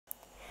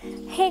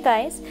Hey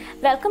guys,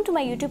 welcome to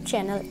my YouTube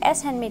channel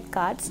S Handmade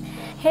Cards.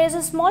 Here's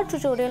a small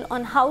tutorial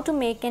on how to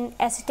make an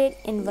acetate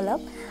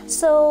envelope.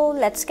 So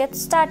let's get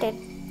started.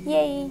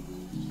 Yay!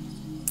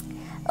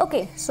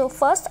 Okay, so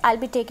first I'll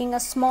be taking a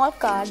small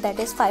card that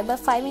is 5 by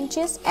 5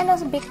 inches and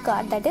a big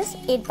card that is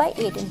 8 by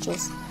 8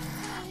 inches.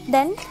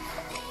 Then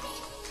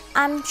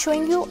I'm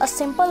showing you a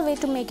simple way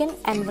to make an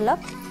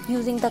envelope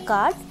using the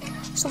card.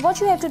 So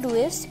what you have to do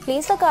is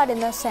place the card in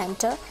the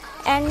center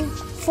and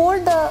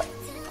fold the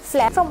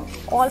flap from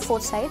all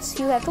four sides.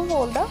 You have to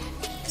fold the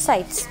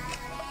sides.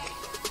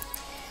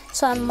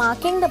 So I'm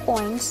marking the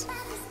points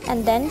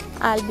and then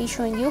I'll be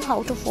showing you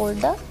how to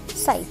fold the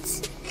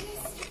sides.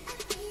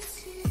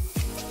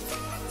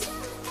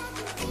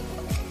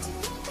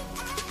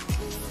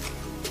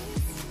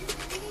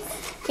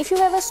 If you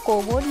have a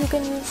scoreboard, you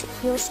can use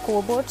your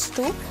scoreboards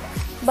too,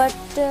 but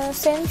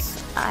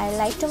since I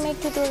like to make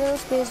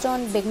tutorials based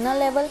on beginner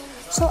level,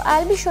 so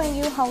I'll be showing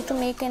you how to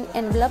make an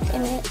envelope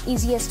in the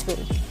easiest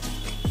way.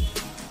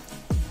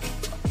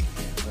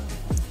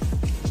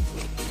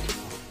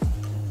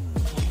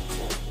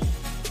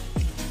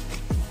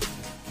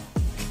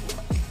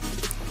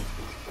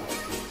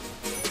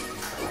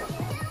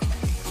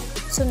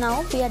 So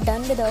now we are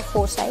done with our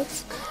four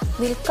sides.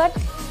 We'll cut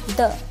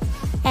the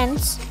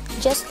ends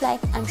just like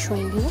I'm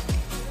showing you.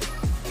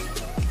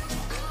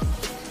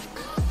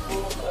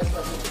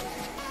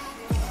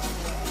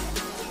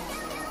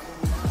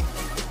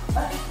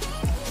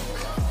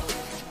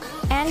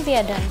 And we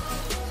are done.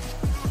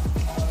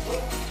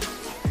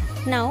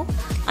 Now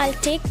I'll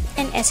take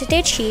an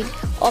acetate sheet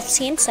of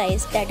same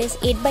size, that is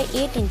 8 by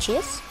 8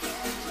 inches,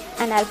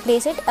 and I'll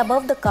place it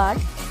above the card.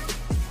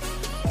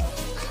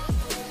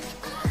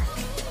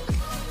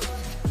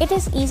 It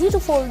is easy to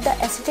fold the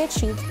acetate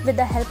sheet with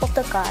the help of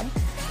the card.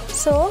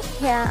 So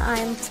here I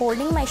am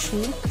folding my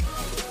sheet.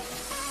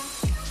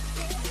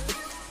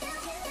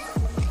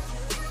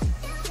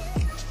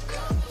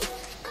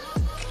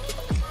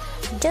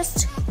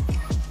 Just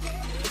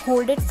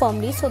hold it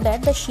firmly so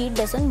that the sheet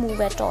doesn't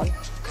move at all.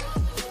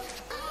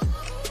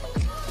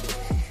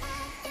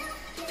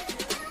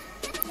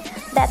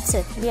 That's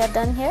it. We are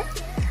done here.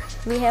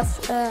 We have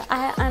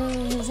I am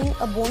using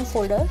a bone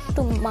folder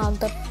to mark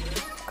the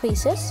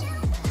creases.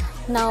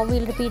 Now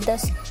we'll repeat the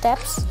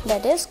steps,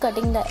 that is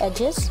cutting the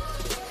edges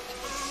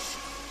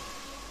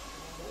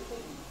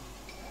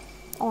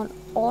on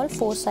all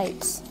four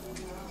sides.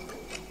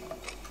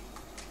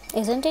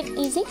 Isn't it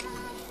easy?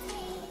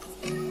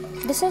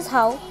 This is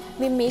how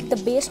we make the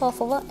base of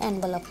our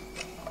envelope.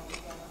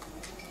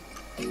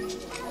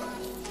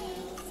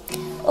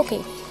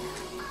 Okay,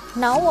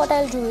 now what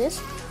I'll do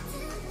is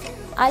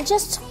I'll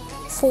just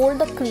fold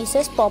the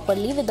creases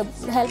properly with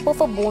the help of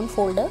a bone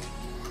folder.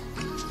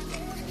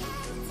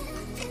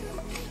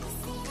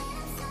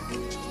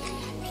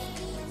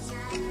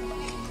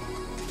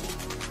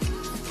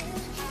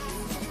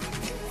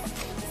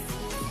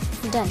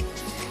 Done.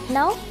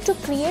 Now to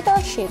create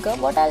our shaker,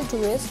 what I'll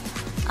do is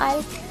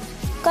I'll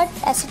cut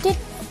acetate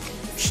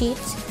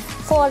sheets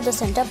for the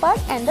center part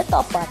and the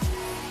top part.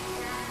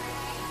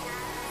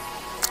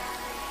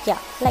 Yeah,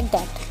 like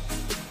that.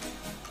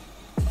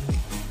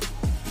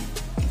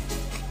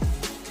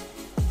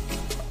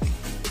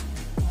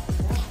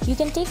 You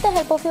can take the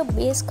help of your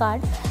base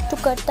card to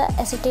cut the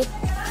acetate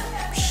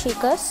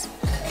shakers.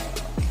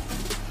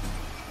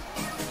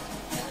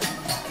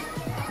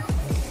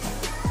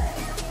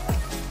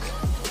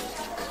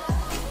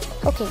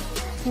 Okay,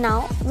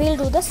 now we'll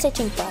do the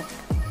stitching part.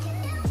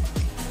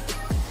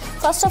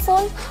 First of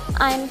all,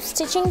 I am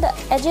stitching the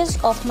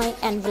edges of my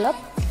envelope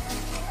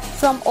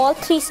from all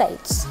three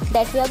sides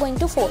that we are going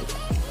to fold.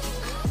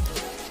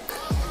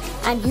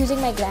 I'm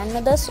using my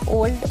grandmother's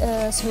old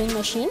sewing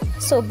machine,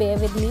 so bear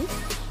with me.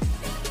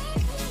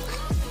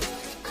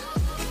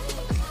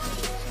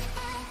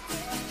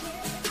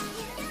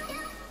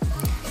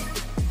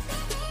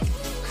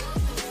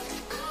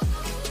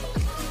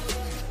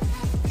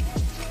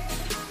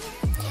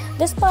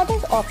 This part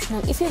is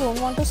optional. If you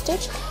don't want to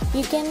stitch,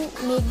 you can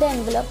make the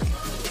envelope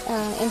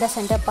in the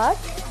center part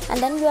and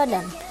then you are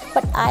done.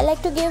 But I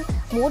like to give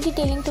more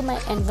detailing to my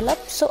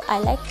envelope, so I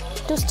like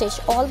to stitch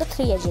all the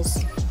three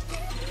edges.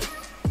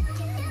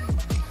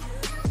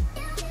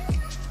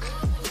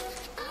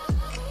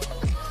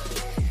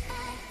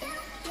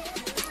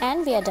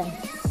 And we are done.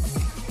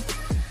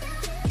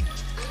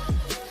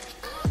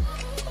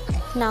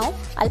 Now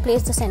I'll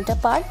place the center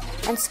part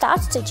and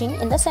start stitching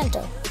in the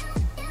center.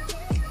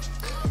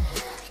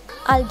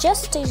 I'll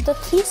just stitch the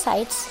three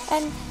sides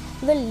and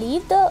will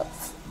leave the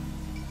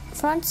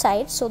front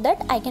side so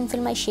that I can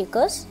fill my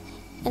shakers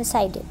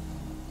inside it.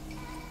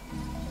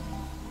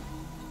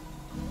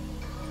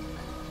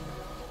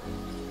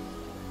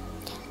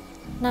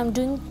 Now I'm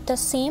doing the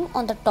same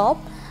on the top.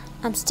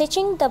 I'm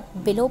stitching the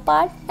below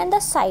part and the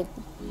side,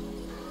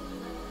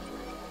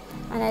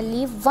 and I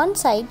leave one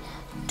side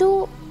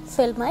to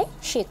fill my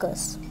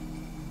shakers.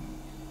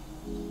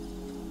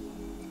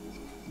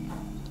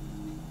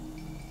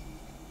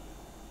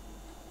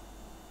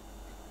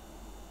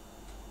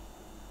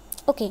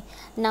 Okay,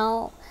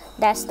 now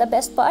that's the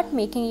best part,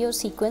 making your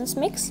sequins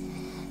mix.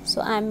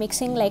 So I'm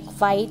mixing like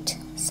white,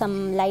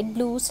 some light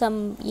blue,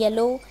 some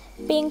yellow,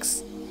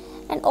 pinks,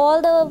 and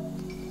all the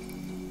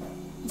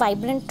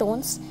vibrant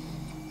tones.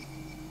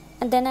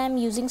 And then I'm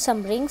using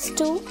some rings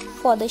too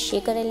for the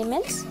shaker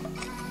elements.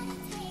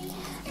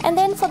 And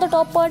then for the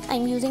top part,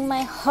 I'm using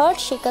my heart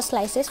shaker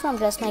slices from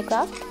Dress My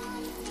Craft.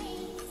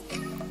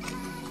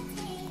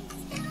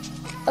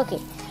 Okay,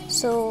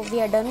 so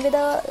we are done with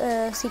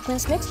the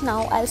sequins mix.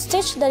 Now I'll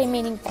stitch the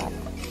remaining part.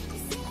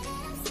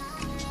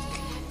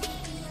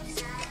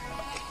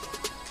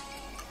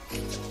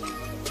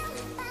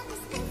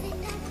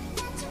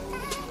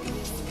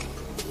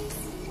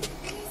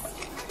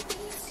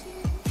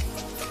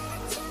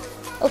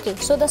 Okay,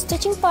 so the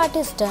stitching part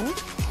is done,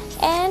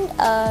 and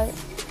our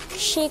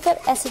shaker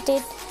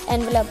acetate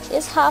envelope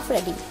is half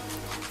ready.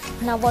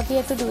 Now what we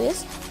have to do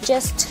is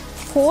just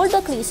fold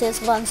the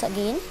creases once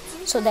again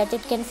so that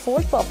it can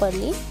fold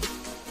properly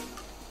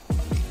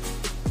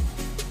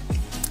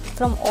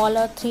from all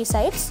our three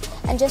sides,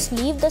 and just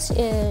leave the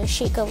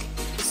shaker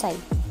side.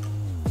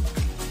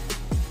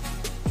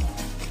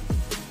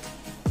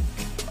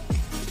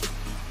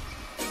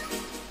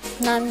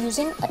 Now I'm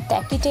using a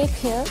tacky tape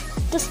here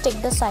to stick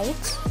the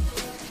sides.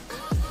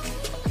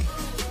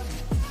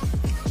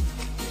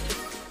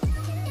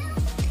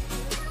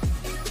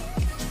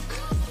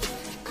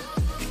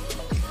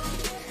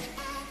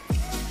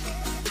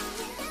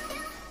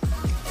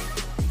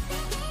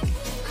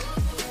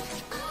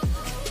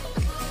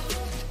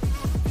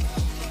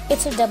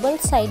 It's a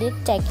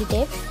double-sided tacky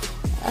tape.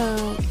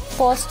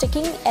 For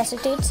sticking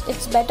acetates,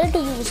 it's better to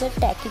use a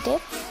tacky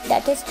tape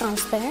that is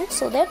transparent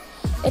so that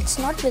it's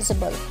not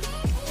visible.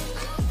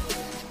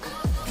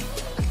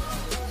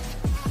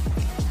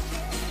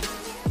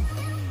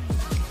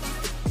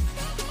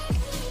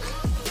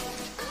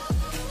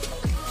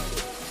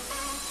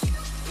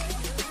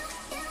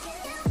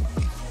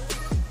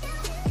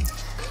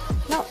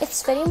 Now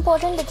it's very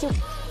important that you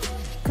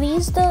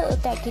crease the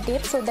tacky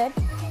tape so that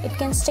it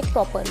can stick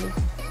properly.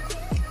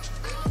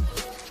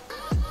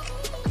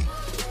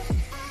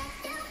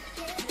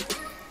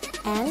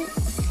 And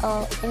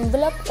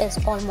envelope is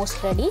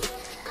almost ready.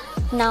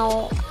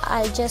 Now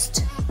I'll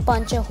just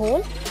punch a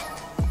hole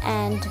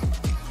and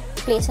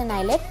place an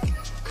eyelet.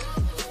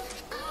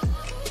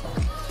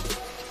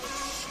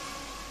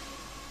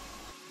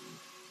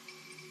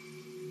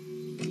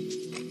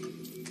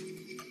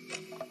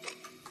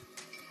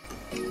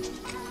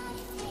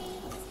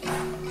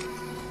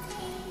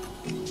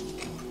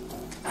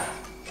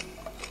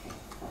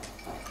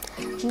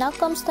 Now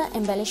comes the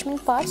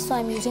embellishment part. So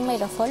I'm using my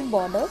ruffled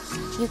border.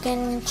 You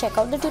can check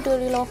out the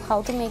tutorial of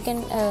how to make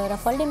an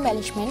ruffled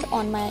embellishment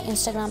on my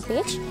Instagram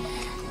page.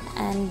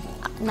 And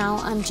now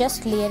I'm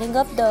just layering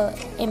up the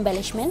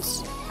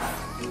embellishments.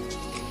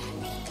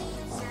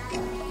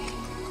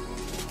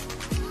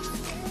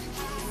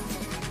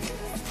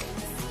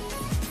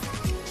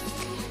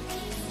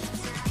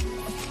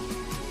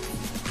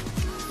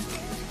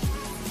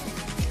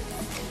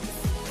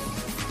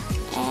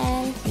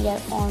 And we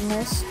are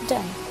almost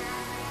done.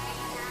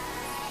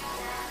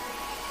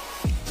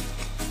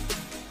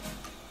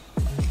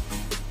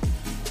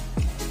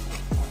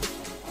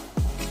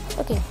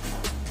 Okay,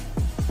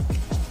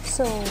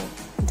 so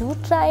do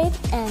try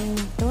it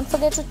and don't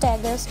forget to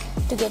tag us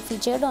to get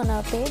featured on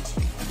our page.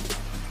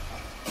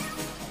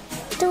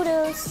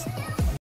 Toodles!